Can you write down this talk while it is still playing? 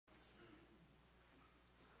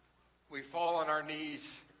we fall on our knees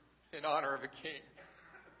in honor of a King.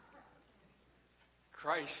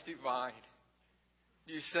 Christ divine.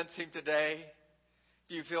 Do you sense Him today?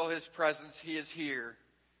 Do you feel His presence? He is here.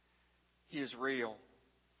 He is real.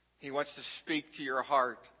 He wants to speak to your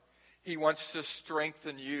heart. He wants to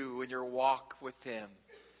strengthen you in your walk with Him.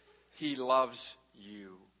 He loves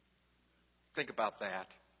you. Think about that.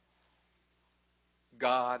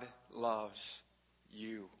 God loves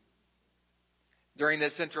you. During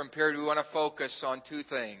this interim period, we want to focus on two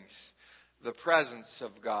things: the presence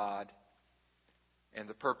of God and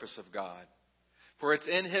the purpose of God. For it's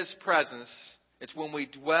in His presence, it's when we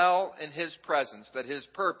dwell in His presence that His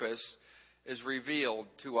purpose is revealed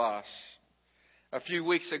to us. A few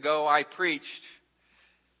weeks ago, I preached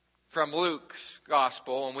from Luke's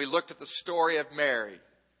Gospel, and we looked at the story of Mary.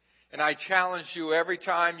 And I challenge you every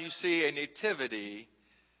time you see a nativity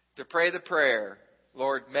to pray the prayer,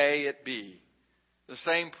 Lord, may it be. The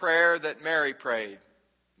same prayer that Mary prayed,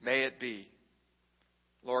 may it be.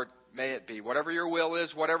 Lord, may it be. Whatever your will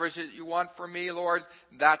is, whatever it is you want from me, Lord,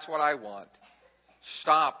 that's what I want.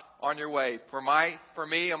 Stop on your way. For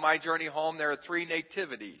me, on my journey home, there are 3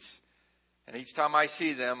 nativities. And each time I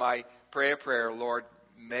see them, I pray a prayer, Lord,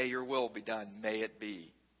 may your will be done. May it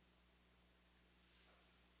be.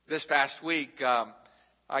 This past week,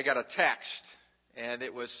 I got a text, and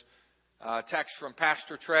it was a text from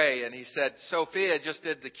Pastor Trey, and he said, Sophia just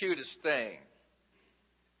did the cutest thing.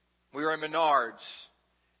 We were in Menards,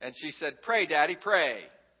 and she said, pray, Daddy, pray.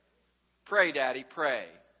 Pray, Daddy, pray.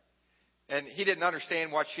 And he didn't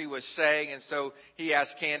understand what she was saying, and so he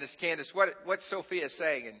asked Candace, what's Sophia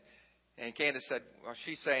saying? And Candace said, well,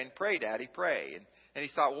 she's saying, pray, Daddy, pray. And he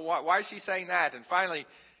thought, well, why is she saying that? And finally,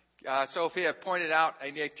 Sophia pointed out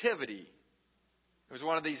a nativity. It was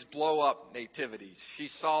one of these blow-up nativities. She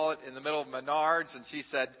saw it in the middle of Menards, and she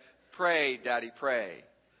said, pray, Daddy, pray.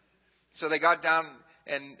 So they got down,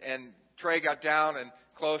 and Trey got down and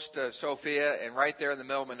close to Sophia, and right there in the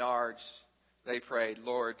middle of Menards, they prayed,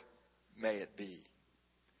 Lord, may it be.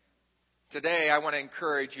 Today, I want to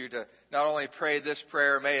encourage you to not only pray this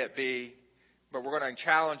prayer, may it be, but we're going to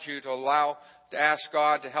challenge you to ask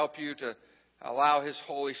God to help you to allow His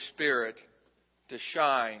Holy Spirit to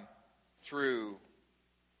shine through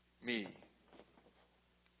me.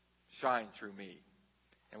 Shine through me.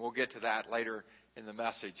 And we'll get to that later in the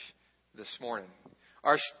message this morning.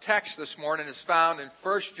 Our text this morning is found in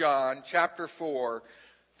 1 John chapter 4.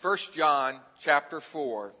 1 John chapter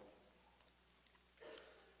 4.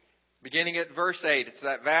 Beginning at verse 8. It's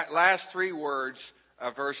that last 3 words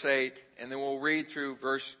of verse 8, and then we'll read through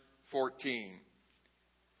verse 14.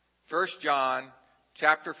 1 John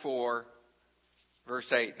chapter 4,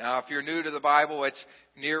 verse 8. Now, if you're new to the Bible, it's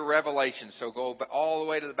near Revelation. So go all the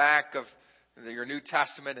way to the back of your New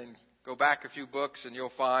Testament and go back a few books, and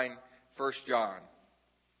you'll find 1 John.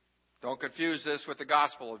 Don't confuse this with the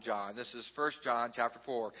Gospel of John. This is 1 John chapter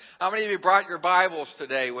 4. How many of you brought your Bibles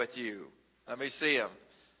today with you? Let me see them.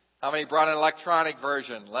 How many brought an electronic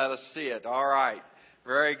version? Let us see it. All right.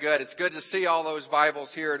 Very good. It's good to see all those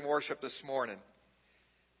Bibles here in worship this morning.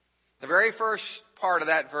 The very first part of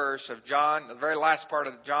that verse of John, the very last part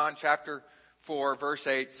of John chapter 4, verse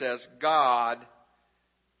 8 says, God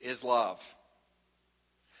is love.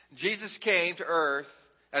 Jesus came to earth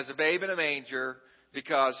as a babe in a manger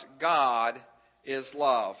because God is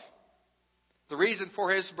love. The reason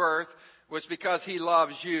for His birth was because He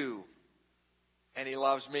loves you and He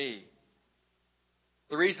loves me.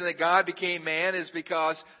 The reason that God became man is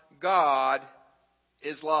because God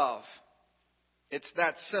is love. It's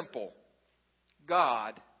that simple.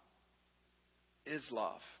 God is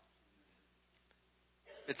love.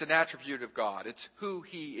 It's an attribute of God. It's who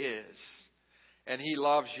He is. And He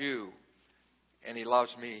loves you. And He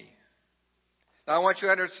loves me. Now I want you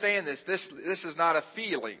to understand this. This is not a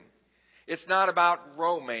feeling. It's not about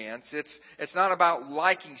romance. It's not about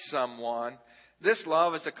liking someone. This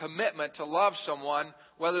love is a commitment to love someone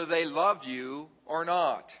whether they love you or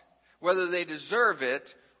not. Whether they deserve it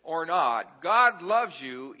or not. God loves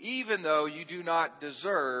you even though you do not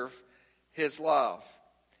deserve His love.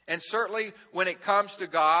 And certainly when it comes to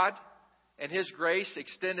God and His grace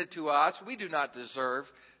extended to us, we do not deserve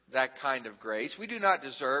that kind of grace. We do not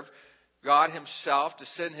deserve God Himself to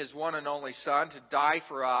send His one and only Son to die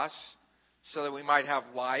for us so that we might have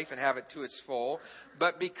life and have it to its full.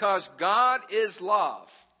 But because God is love,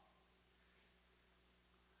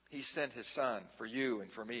 He sent His Son for you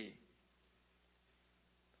and for me.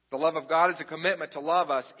 The love of God is a commitment to love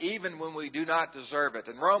us even when we do not deserve it.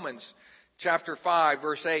 And Romans chapter 5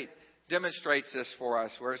 verse 8 demonstrates this for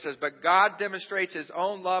us, where it says, but God demonstrates His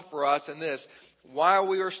own love for us in this: while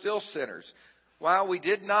we are still sinners, while we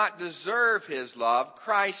did not deserve His love,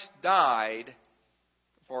 Christ died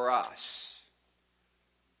for us.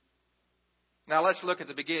 Now let's look at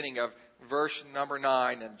the beginning of verse number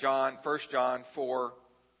 9 in 1 John 4:9.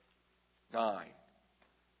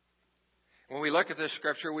 When we look at this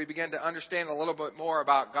scripture, we begin to understand a little bit more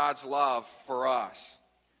about God's love for us.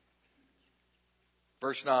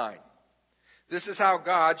 Verse 9. This is how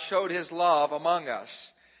God showed His love among us.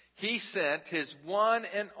 He sent His one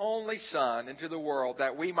and only Son into the world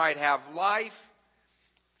that we might have life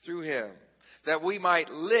through Him, that we might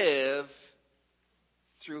live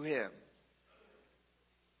through Him.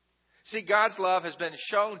 See, God's love has been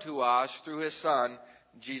shown to us through His Son,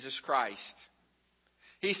 Jesus Christ.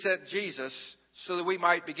 He sent Jesus so that we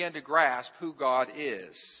might begin to grasp who God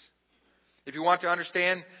is. If you want to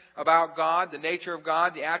understand about God, the nature of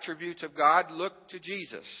God, the attributes of God, look to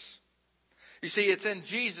Jesus. You see, it's in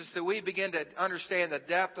Jesus that we begin to understand the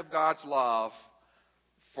depth of God's love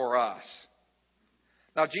for us.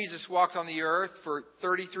 Now, Jesus walked on the earth for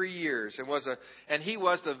 33 years and He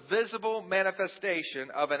was the visible manifestation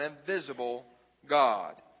of an invisible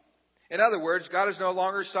God. In other words, God is no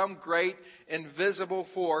longer some great invisible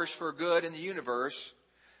force for good in the universe,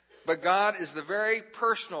 but God is the very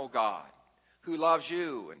personal God who loves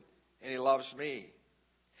you and He loves me.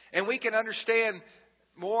 And we can understand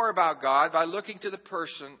more about God by looking to the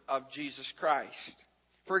person of Jesus Christ.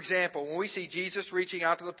 For example, when we see Jesus reaching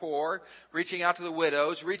out to the poor, reaching out to the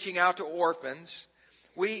widows, reaching out to orphans,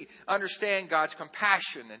 we understand God's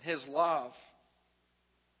compassion and His love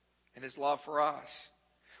for us.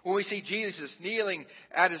 When we see Jesus kneeling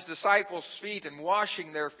at His disciples' feet and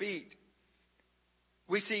washing their feet,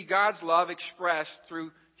 we see God's love expressed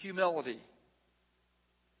through humility.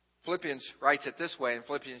 Philippians writes it this way in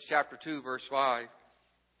Philippians chapter 2, verse 5.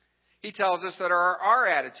 He tells us that our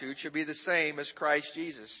attitude should be the same as Christ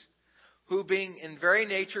Jesus, who being in very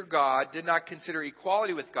nature God, did not consider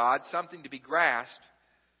equality with God something to be grasped,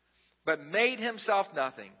 but made Himself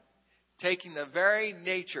nothing, taking the very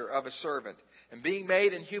nature of a servant, and being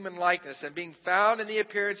made in human likeness, and being found in the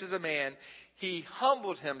appearance as a man, He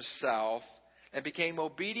humbled Himself and became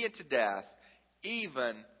obedient to death,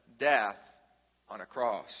 even death on a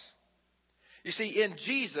cross. You see, in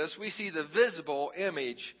Jesus, we see the visible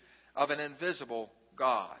image of an invisible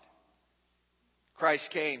God. Christ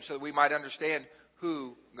came so that we might understand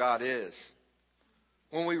who God is.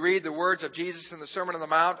 When we read the words of Jesus in the Sermon on the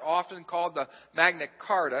Mount, often called the Magna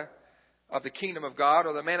Carta of the kingdom of God,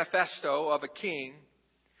 or the manifesto of a king,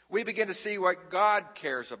 we begin to see what God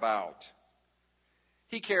cares about.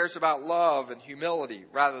 He cares about love and humility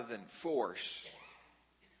rather than force,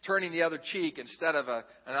 turning the other cheek instead of an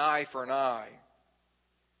eye for an eye.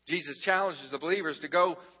 Jesus challenges the believers to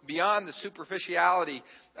go beyond the superficiality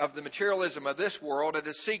of the materialism of this world and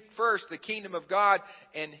to seek first the kingdom of God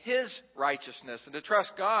and His righteousness, and to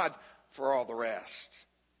trust God for all the rest.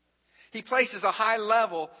 He places a high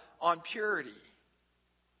level on purity.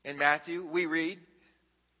 In Matthew, we read,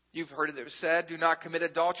 you've heard it said, do not commit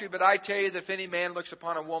adultery, but I tell you that if any man looks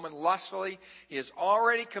upon a woman lustfully, he has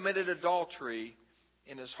already committed adultery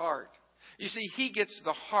in his heart. You see, He gets to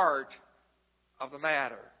the heart of the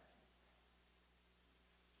matter.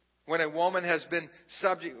 When a woman has been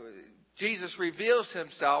subject, Jesus reveals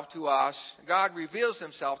Himself to us, God reveals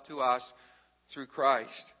Himself to us through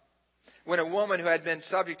Christ. When a woman who had been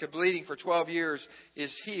subject to bleeding for 12 years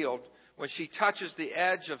is healed, when she touches the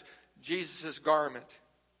edge of Jesus' garment,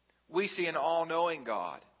 we see an all-knowing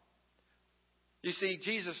God. You see,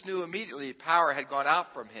 Jesus knew immediately power had gone out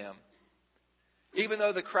from Him. Even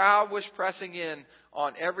though the crowd was pressing in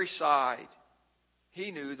on every side,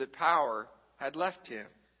 He knew that power had left Him.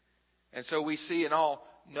 And so we see an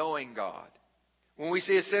all-knowing God. When we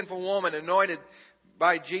see a sinful woman anointed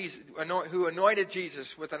by Jesus, who anointed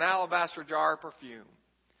Jesus with an alabaster jar of perfume,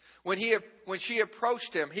 when she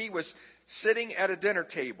approached Him, He was sitting at a dinner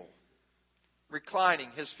table, reclining.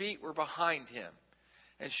 His feet were behind Him.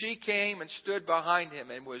 And she came and stood behind Him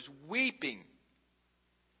and was weeping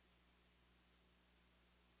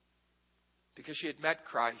because she had met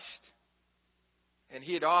Christ. And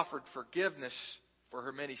He had offered forgiveness for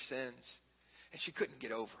her many sins. And she couldn't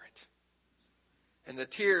get over it. And the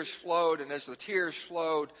tears flowed, and as the tears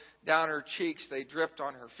flowed down her cheeks, they dripped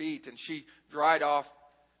on her feet, and she dried off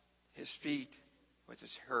His feet with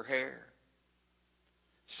her hair.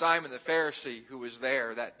 Simon the Pharisee, who was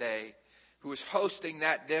there that day, who was hosting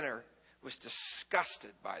that dinner, was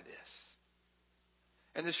disgusted by this.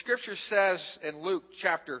 And the Scripture says in Luke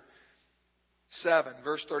chapter 7,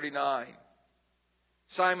 verse 39,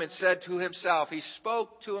 Simon said to himself, he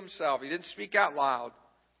spoke to himself, he didn't speak out loud.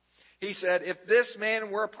 He said, if this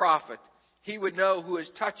man were a prophet, he would know who is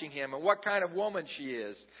touching him and what kind of woman she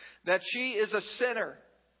is, that she is a sinner.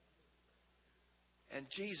 And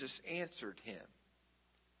Jesus answered him.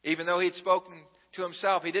 Even though he'd spoken to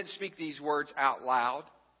himself, he didn't speak these words out loud.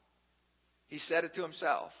 He said it to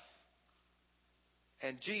himself.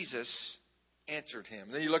 And Jesus answered him.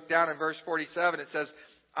 And then you look down in verse 47, it says,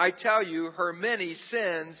 I tell you, her many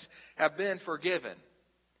sins have been forgiven,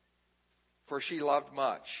 for she loved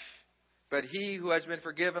much. But he who has been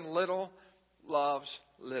forgiven little loves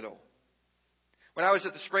little. When I was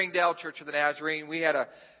at the Springdale Church of the Nazarene, we had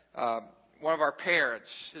one of our parents.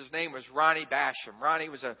 His name was Ronnie Basham. Ronnie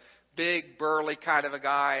was a big, burly kind of a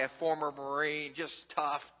guy, a former Marine, just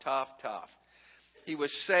tough. He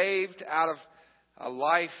was saved out of a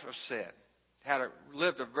life of sin.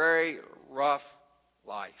 Lived a very rough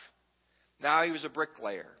life. Now he was a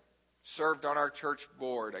bricklayer. Served on our church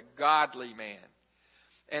board. A godly man.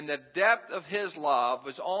 And the depth of his love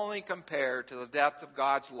was only compared to the depth of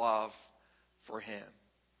God's love for him.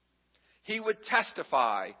 He would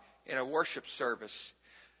testify in a worship service.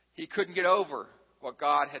 He couldn't get over what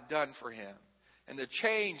God had done for him and the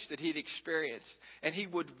change that he'd experienced. And he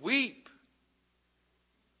would weep.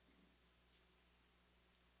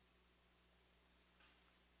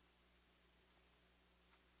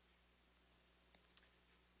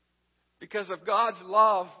 Because of God's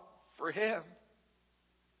love for him.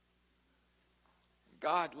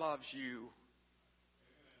 God loves you.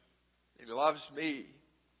 He loves me.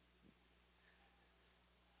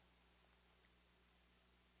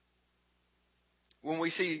 When we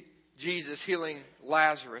see Jesus healing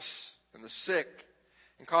Lazarus and the sick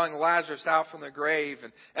and calling Lazarus out from the grave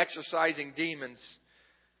and exorcising demons,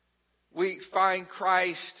 we find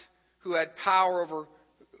Christ who had power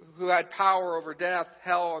over death,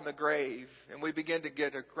 hell, and the grave. And we begin to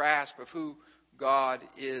get a grasp of who God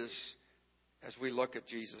is as we look at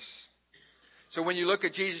Jesus. So when you look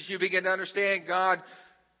at Jesus, you begin to understand God,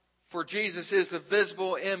 for Jesus is the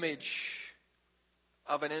visible image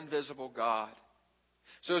of an invisible God.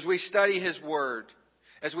 So as we study His Word,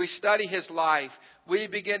 as we study His life, we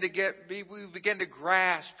begin to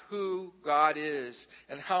grasp who God is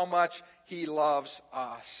and how much He loves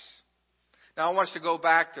us. Now I want us to go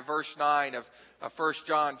back to verse 9 of 1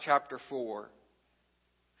 John chapter 4.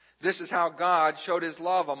 This is how God showed His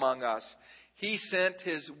love among us. He sent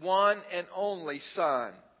His one and only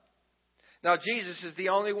Son. Now Jesus is the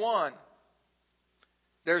only one.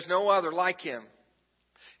 There's no other like Him.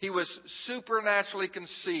 He was supernaturally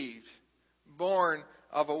conceived, born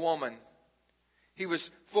of a woman. He was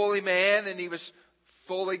fully man and He was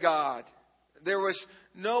fully God. There was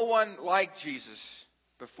no one like Jesus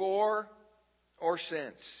before or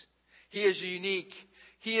since. He is unique.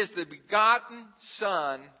 He is the begotten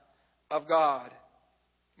Son of God.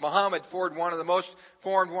 Muhammad formed one of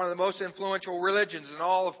the most influential religions in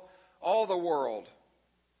all the world.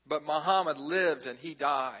 But Muhammad lived and he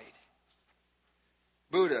died.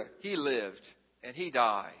 Buddha, he lived and he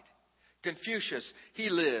died. Confucius, he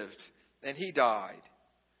lived and he died.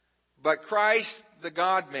 But Christ, the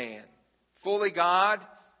God-man, fully God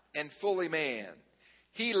and fully man,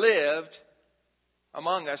 He lived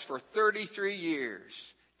among us for 33 years.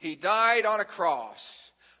 He died on a cross,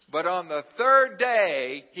 but on the third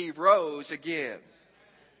day, He rose again.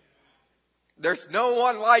 There's no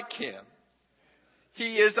one like Him.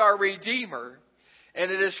 He is our Redeemer. And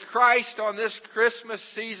it is Christ on this Christmas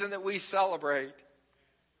season that we celebrate.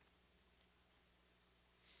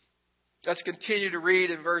 Let's continue to read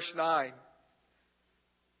in verse 9.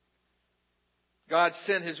 God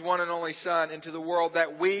sent His one and only Son into the world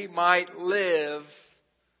that we might live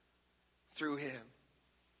through Him.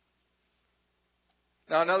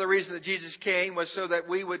 Now, another reason that Jesus came was so that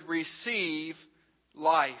we would receive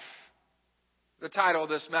life. The title of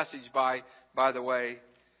this message, by the way,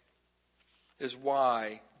 is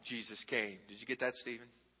Why Jesus Came. Did you get that, Stephen?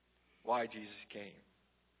 Why Jesus came.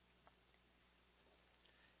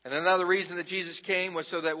 And another reason that Jesus came was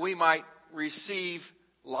so that we might receive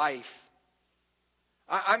life.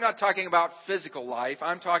 I'm not talking about physical life.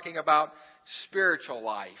 I'm talking about spiritual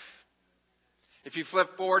life. If you flip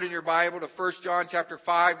forward in your Bible to 1 John chapter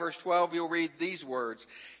 5, verse 12, you'll read these words.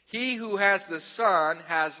 He who has the Son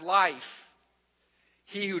has life.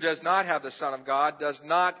 He who does not have the Son of God does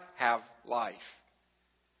not have life.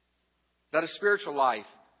 That is spiritual life.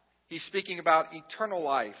 He's speaking about eternal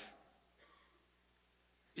life.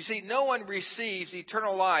 You see, no one receives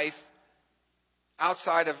eternal life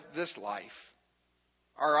outside of this life.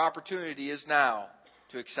 Our opportunity is now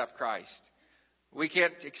to accept Christ. We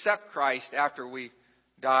can't accept Christ after we've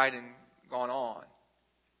died and gone on.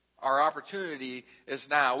 Our opportunity is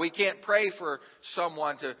now. We can't pray for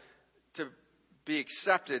someone to be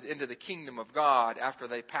accepted into the kingdom of God after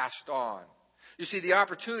they passed on. You see, the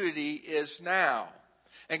opportunity is now.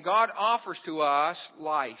 And God offers to us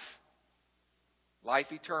life. Life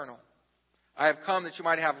eternal. I have come that you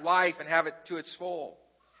might have life and have it to its full.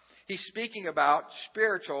 He's speaking about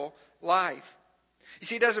spiritual life. You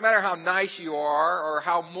see, it doesn't matter how nice you are or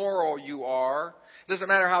how moral you are. It doesn't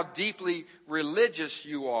matter how deeply religious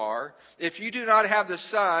you are. If you do not have the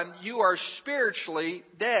Son, you are spiritually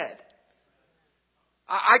dead.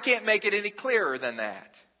 I can't make it any clearer than that.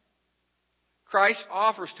 Christ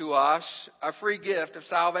offers to us a free gift of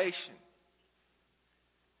salvation.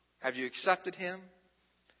 Have you accepted Him?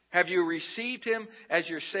 Have you received Him as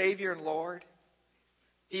your Savior and Lord?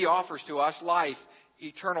 He offers to us life,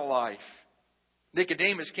 eternal life.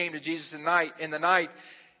 Nicodemus came to Jesus in the night,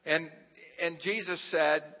 and Jesus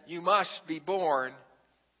said, "You must be born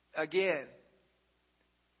again."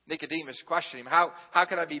 Nicodemus questioned Him, how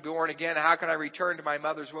can I be born again? How can I return to my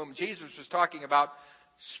mother's womb? Jesus was talking about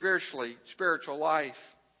spiritual life,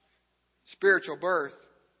 spiritual birth.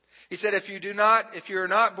 He said, if you are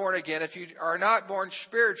not born again, if you are not born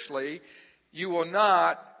spiritually, you will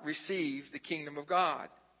not receive the kingdom of God.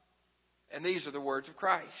 And these are the words of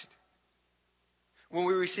Christ. When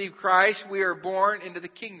we receive Christ, we are born into the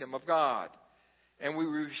kingdom of God. And we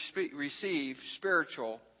receive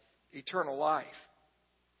spiritual, eternal life.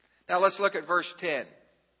 Now let's look at verse 10.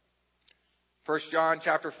 1 John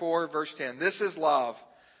chapter 4, verse 10. This is love.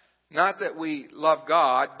 Not that we love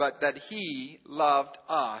God, but that He loved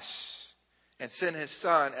us and sent His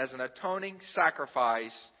Son as an atoning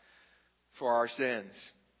sacrifice for our sins.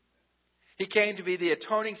 He came to be the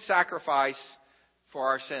atoning sacrifice for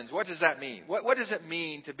our sins. What does that mean? What does it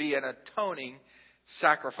mean to be an atoning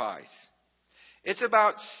sacrifice? It's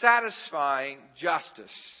about satisfying justice.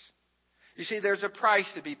 You see, there's a price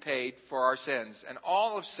to be paid for our sins, and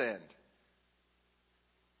all have sinned.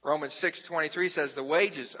 Romans 6:23 says the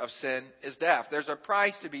wages of sin is death. There's a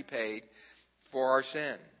price to be paid for our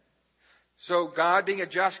sin. So God, being a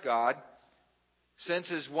just God, sends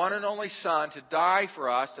His one and only Son to die for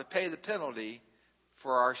us, to pay the penalty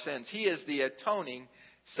for our sins. He is the atoning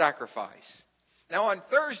sacrifice. Now on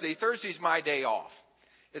Thursday's my day off.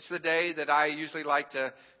 It's the day that I usually like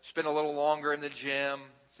to spend a little longer in the gym.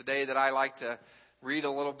 It's the day that I like to read a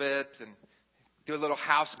little bit and do a little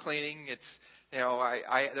house cleaning. It's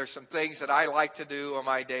there's some things that I like to do on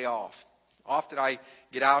my day off. Often I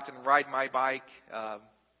get out and ride my bike.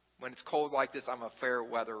 When it's cold like this, I'm a fair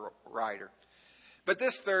weather rider. But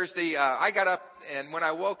this Thursday, I got up, and when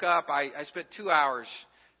I woke up, I spent 2 hours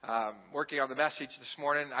working on the message this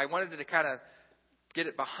morning. I wanted to kind of get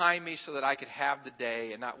it behind me so that I could have the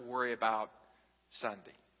day and not worry about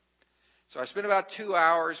Sunday. So I spent about 2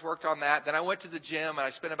 hours, worked on that. Then I went to the gym, and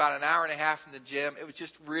I spent about an hour and a half in the gym. It was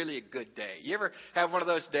just really a good day. You ever have one of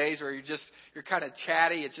those days where you're kind of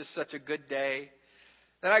chatty? It's just such a good day.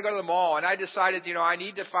 Then I go to the mall, and I decided, I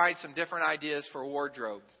need to find some different ideas for a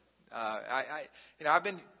wardrobe. I've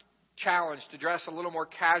been challenged to dress a little more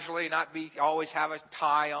casually, not always have a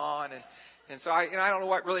tie on, and so I don't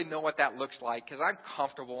know what that looks like because I'm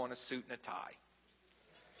comfortable in a suit and a tie.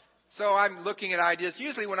 So I'm looking at ideas.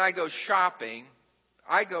 Usually when I go shopping,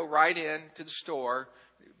 I go right into the store,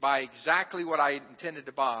 buy exactly what I intended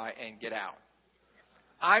to buy, and get out.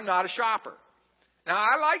 I'm not a shopper. Now,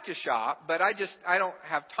 I like to shop, but I don't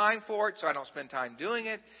have time for it, so I don't spend time doing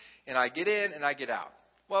it. And I get in and I get out.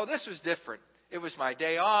 Well, this was different. It was my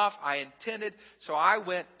day off. I intended, so I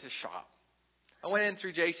went to shop. I went in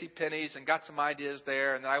through JCPenney's and got some ideas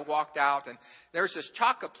there, and then I walked out, and there's this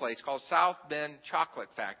chocolate place called South Bend Chocolate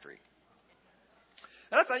Factory.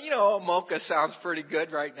 And I thought, mocha sounds pretty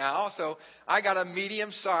good right now, so I got a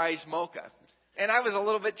medium-sized mocha. And I was a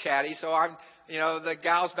little bit chatty, so I'm, the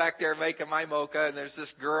gal's back there making my mocha, and there's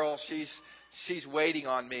this girl, she's waiting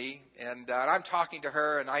on me, and I'm talking to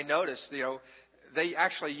her, and I noticed, they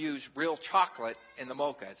actually use real chocolate in the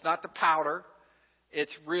mocha. It's not the powder.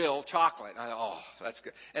 It's real chocolate. And I thought, that's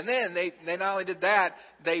good. And then they not only did that,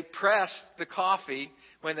 they pressed the coffee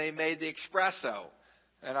when they made the espresso.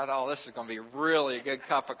 And I thought, this is going to be really a good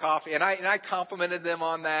cup of coffee. And I complimented them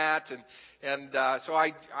on that. And so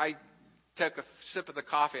I took a sip of the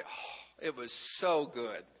coffee. Oh, it was so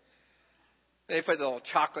good. They put a little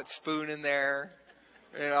chocolate spoon in there.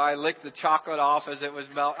 I licked the chocolate off as it was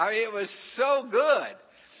melting. It was so good.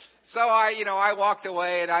 So I walked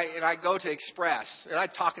away and I go to Express and I'm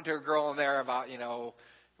talking to a girl in there about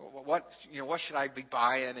what should I be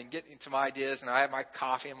buying and getting some ideas, and I have my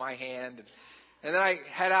coffee in my hand and then I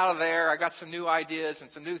head out of there. I got some new ideas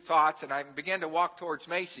and some new thoughts, and I began to walk towards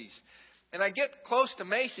Macy's. And I get close to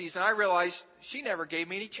Macy's and I realize she never gave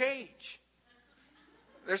me any change.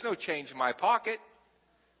 There's no change in my pocket.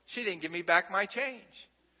 She didn't give me back my change.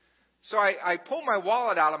 So I pulled my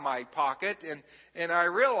wallet out of my pocket, and I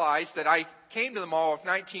realized that I came to the mall with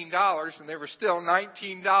 $19, and there was still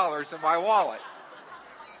 $19 in my wallet.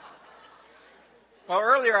 Well,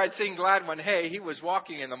 earlier I'd seen Gladwin Hay. He was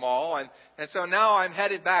walking in the mall, and so now I'm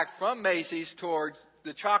headed back from Macy's towards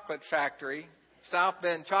the chocolate factory, South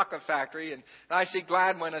Bend Chocolate Factory, and I see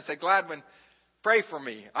Gladwin. I said, Gladwin, pray for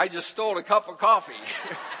me. I just stole a cup of coffee.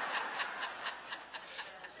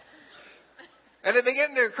 And it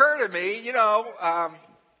began to occur to me,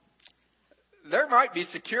 there might be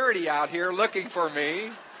security out here looking for me.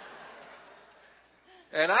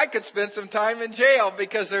 And I could spend some time in jail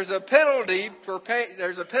because there's a penalty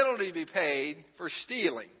to be paid for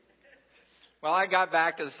stealing. Well, I got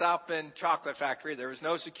back to the South Bend Chocolate Factory. There was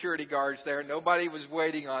no security guards there. Nobody was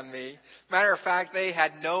waiting on me. Matter of fact, they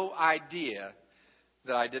had no idea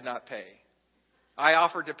that I did not pay. I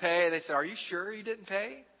offered to pay. They said, "Are you sure you didn't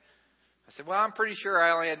pay?" I said, "Well, I'm pretty sure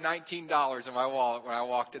I only had $19 in my wallet when I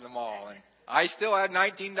walked in the mall. And I still had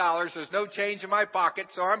 $19. There's no change in my pocket,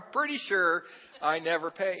 so I'm pretty sure I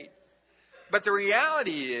never paid." But the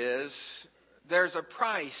reality is, there's a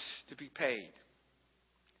price to be paid.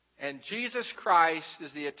 And Jesus Christ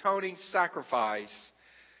is the atoning sacrifice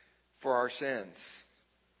for our sins.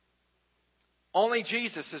 Only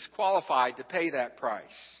Jesus is qualified to pay that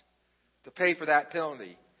price, to pay for that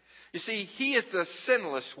penalty. You see, He is the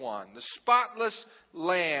sinless one, the spotless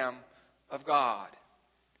Lamb of God.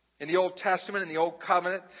 In the Old Testament, in the Old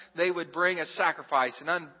Covenant, they would bring a sacrifice, an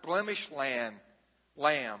unblemished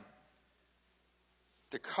lamb,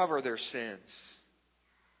 to cover their sins.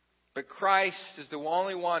 But Christ is the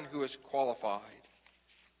only one who is qualified.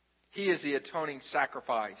 He is the atoning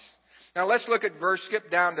sacrifice. Now let's skip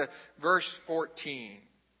down to verse 14.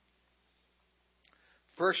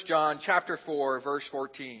 1 John chapter 4, verse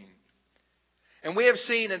 14. "And we have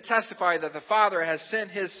seen and testify that the Father has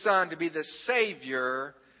sent His Son to be the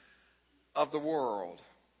Savior of the world."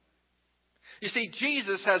 You see,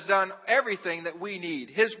 Jesus has done everything that we need.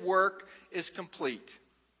 His work is complete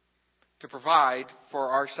to provide for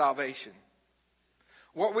our salvation.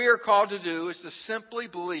 What we are called to do is to simply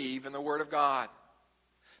believe in the Word of God.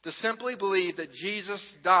 To simply believe that Jesus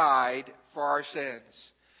died for our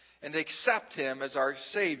sins and to accept Him as our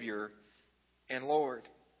Savior and Lord.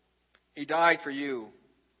 He died for you.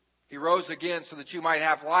 He rose again so that you might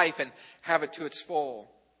have life and have it to its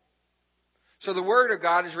full. So the Word of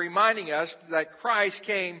God is reminding us that Christ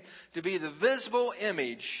came to be the visible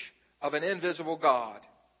image of an invisible God.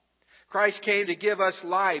 Christ came to give us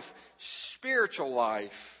life, spiritual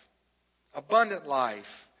life, abundant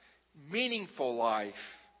life, meaningful life.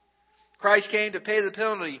 Christ came to pay the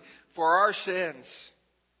penalty for our sins,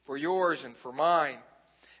 for yours and for mine.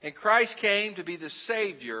 And Christ came to be the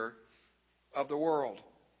Savior of the world,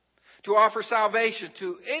 to offer salvation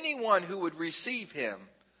to anyone who would receive Him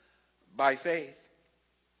by faith.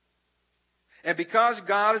 And because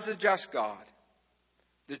God is a just God,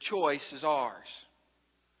 the choice is ours.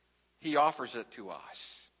 He offers it to us.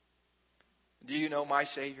 Do you know my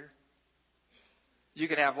Savior? You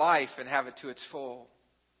can have life and have it to its full.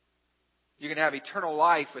 You can have eternal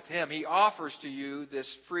life with Him. He offers to you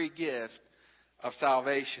this free gift of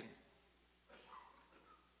salvation.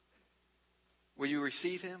 Will you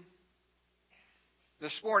receive Him?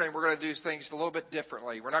 This morning we're going to do things a little bit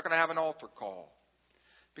differently. We're not going to have an altar call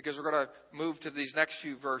because we're going to move to these next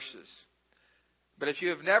few verses. But if you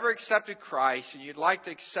have never accepted Christ and you'd like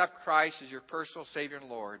to accept Christ as your personal Savior and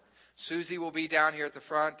Lord, Susie will be down here at the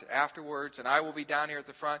front afterwards, and I will be down here at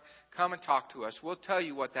the front. Come and talk to us. We'll tell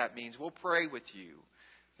you what that means. We'll pray with you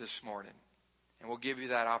this morning, and we'll give you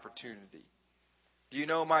that opportunity. Do you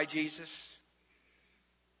know my Jesus?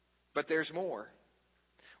 But there's more.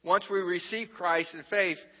 Once we receive Christ in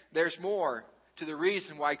faith, there's more to the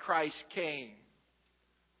reason why Christ came.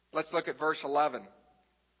 Let's look at verse 11.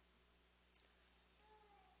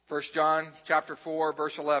 1 John chapter 4,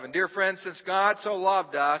 verse 11. "Dear friends, since God so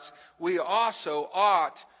loved us, we also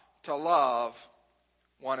ought to love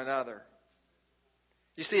one another."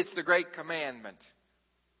 You see, it's the great commandment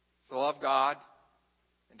to love God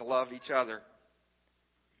and to love each other.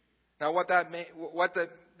 Now,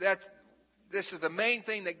 this is the main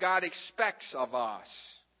thing that God expects of us,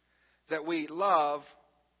 that we love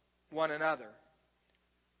one another.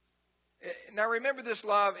 Now remember, this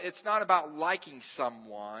love, it's not about liking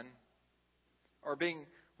someone or being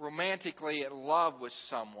romantically in love with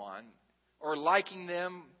someone or liking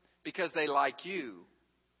them because they like you.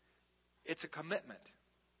 It's a commitment.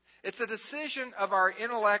 It's a decision of our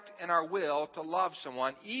intellect and our will to love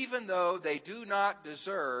someone even though they do not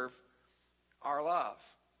deserve our love.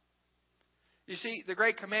 You see, the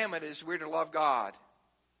great commandment is we're to love God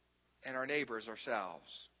and our neighbors ourselves.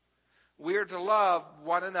 We're to love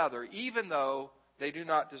one another even though they do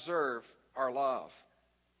not deserve our love.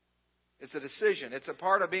 It's a decision. It's a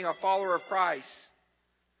part of being a follower of Christ.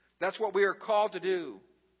 That's what we are called to do.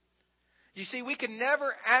 You see, we can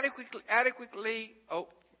never adequately,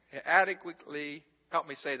 help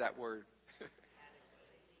me say that word.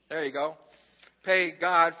 There you go. Pay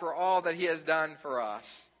God for all that He has done for us.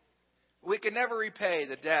 We can never repay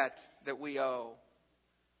the debt that we owe.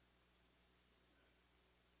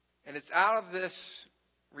 And it's out of this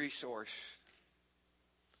resource,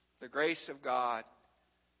 the grace of God,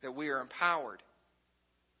 that we are empowered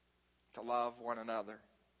to love one another.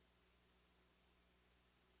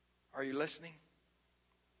 Are you listening?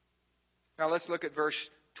 Now let's look at verse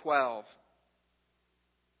 12.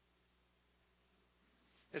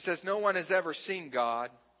 It says, no one has ever seen God,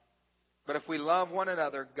 but if we love one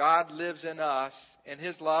another, God lives in us, and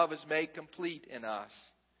His love is made complete in us.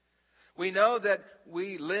 We know that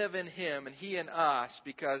we live in Him and He in us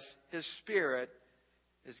because His Spirit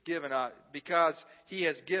is given us, because He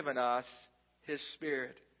has given us His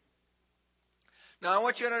Spirit. Now I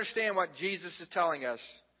want you to understand what Jesus is telling us.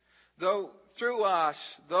 Though through us,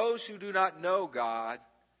 those who do not know God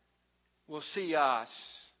will see us,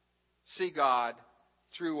 see God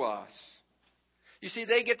through us. You see,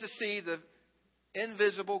 they get to see the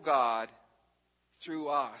invisible God through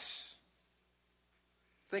us.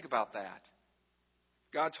 Think about that.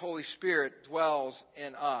 God's Holy Spirit dwells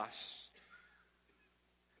in us.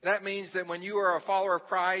 That means that when you are a follower of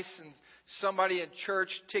Christ and somebody in church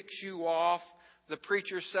ticks you off, the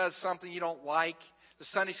preacher says something you don't like, the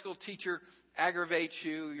Sunday school teacher aggravates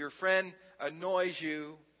you, your friend annoys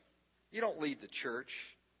you, you don't leave the church.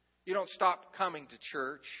 You don't stop coming to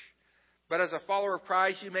church. But as a follower of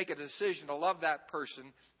Christ, you make a decision to love that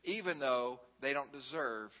person even though they don't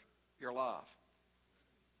deserve your love.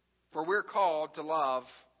 For we're called to love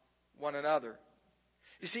one another.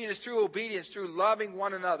 You see, it is through obedience, through loving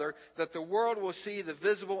one another, that the world will see the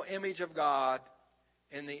visible image of God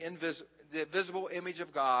and the visible image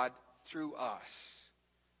of God through us.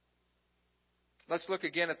 Let's look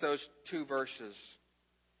again at those two verses.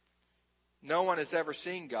 No one has ever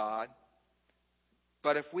seen God,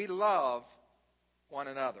 but if we love one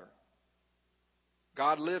another,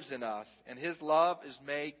 God lives in us, and His love is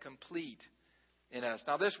made complete in us.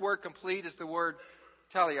 Now, this word complete is the word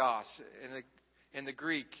teleos in the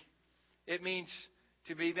Greek. It means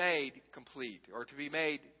to be made complete or to be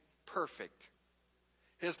made perfect.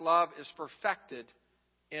 His love is perfected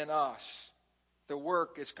in us. The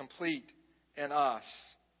work is complete in us.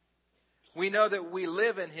 We know that we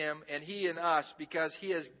live in Him and He in us because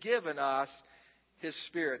He has given us His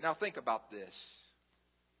Spirit. Now think about this.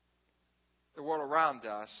 The world around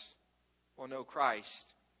us will know Christ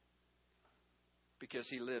because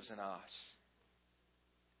He lives in us.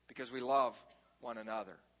 Because we love one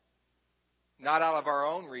another. Not out of our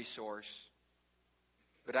own resource,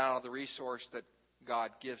 but out of the resource that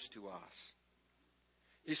God gives to us.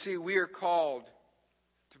 You see, we are called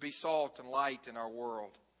to be salt and light in our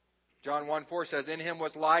world. John 1:4 says, in Him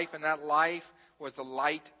was life, and that life was the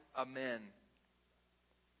light of men.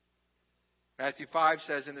 Matthew 5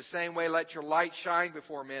 says, in the same way, let your light shine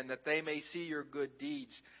before men, that they may see your good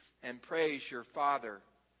deeds and praise your Father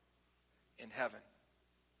in heaven.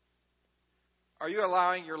 Are you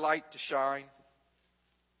allowing your light to shine?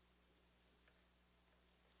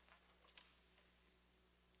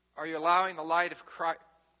 Are you allowing the light of Christ?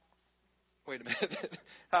 Wait a minute.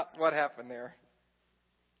 What happened there?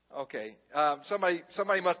 Okay.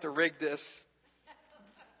 Somebody must have rigged this.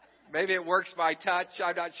 Maybe it works by touch.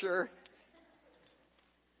 I'm not sure.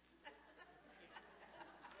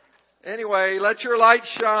 Anyway, let your light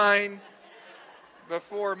shine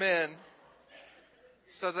before men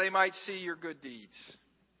so they might see your good deeds.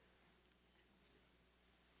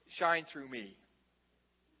 Shine through me.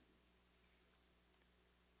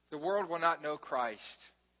 The world will not know Christ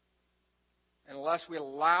unless we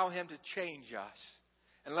allow Him to change us,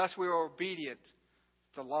 unless we are obedient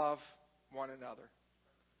to love one another,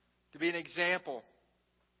 to be an example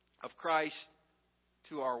of Christ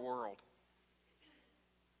to our world.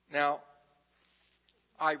 Now,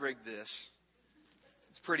 I rigged this.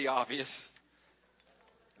 It's pretty obvious.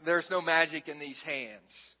 There's no magic in these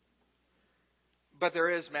hands. But there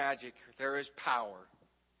is magic. There is power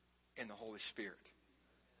in the Holy Spirit.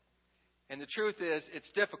 And the truth is, it's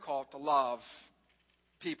difficult to love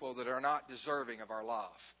people that are not deserving of our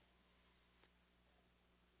love.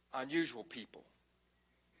 unusual people,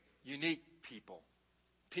 unique people,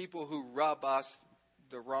 people who rub us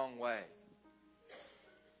the wrong way.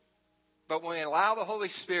 But when we allow the Holy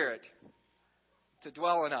Spirit to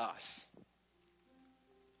dwell in us,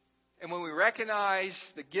 and when we recognize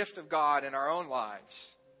the gift of God in our own lives,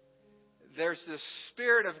 there's this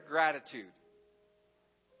spirit of gratitude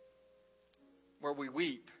where we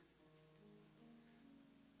weep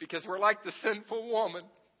because we're like the sinful woman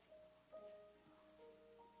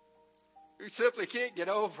who simply can't get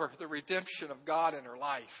over the redemption of God in her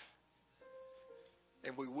life.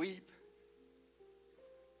 And we weep.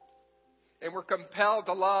 And we're compelled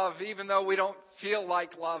to love even though we don't feel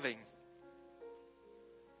like loving.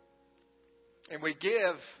 And we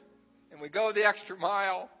give, and we go the extra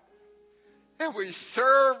mile, and we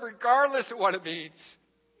serve regardless of what it means.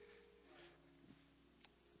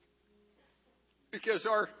 Because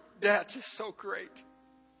our debt is so great.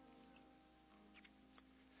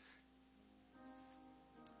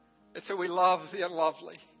 And so we love the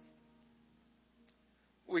unlovely.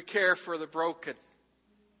 We care for the broken.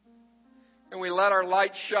 And we let our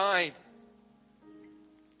light shine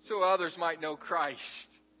so others might know Christ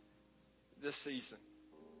this season.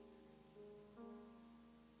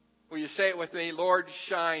 Will you say it with me? Lord,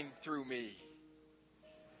 shine through me.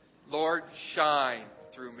 Lord, shine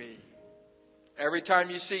through me. Every time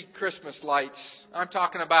you see Christmas lights, I'm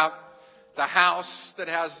talking about the house that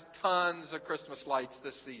has tons of Christmas lights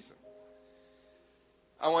this season.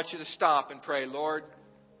 I want you to stop and pray, Lord,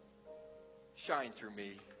 shine through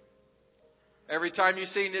me. Every time you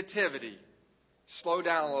see nativity, slow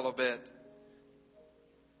down a little bit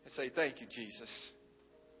and say, thank you, Jesus.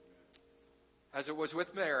 As it was with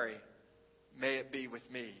Mary, may it be with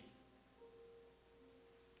me.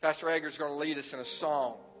 Pastor Egger's going to lead us in a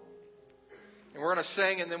song. And we're going to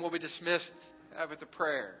sing, and then we'll be dismissed with the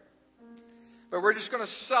prayer. But we're just going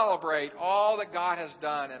to celebrate all that God has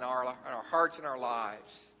done in our hearts and our lives.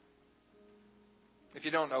 If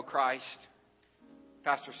you don't know Christ,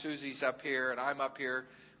 Pastor Susie's up here, and I'm up here.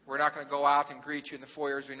 We're not going to go out and greet you in the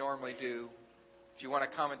foyer as we normally do. If you want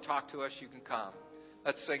to come and talk to us, you can come.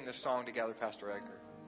 Let's sing this song together, Pastor Edgar.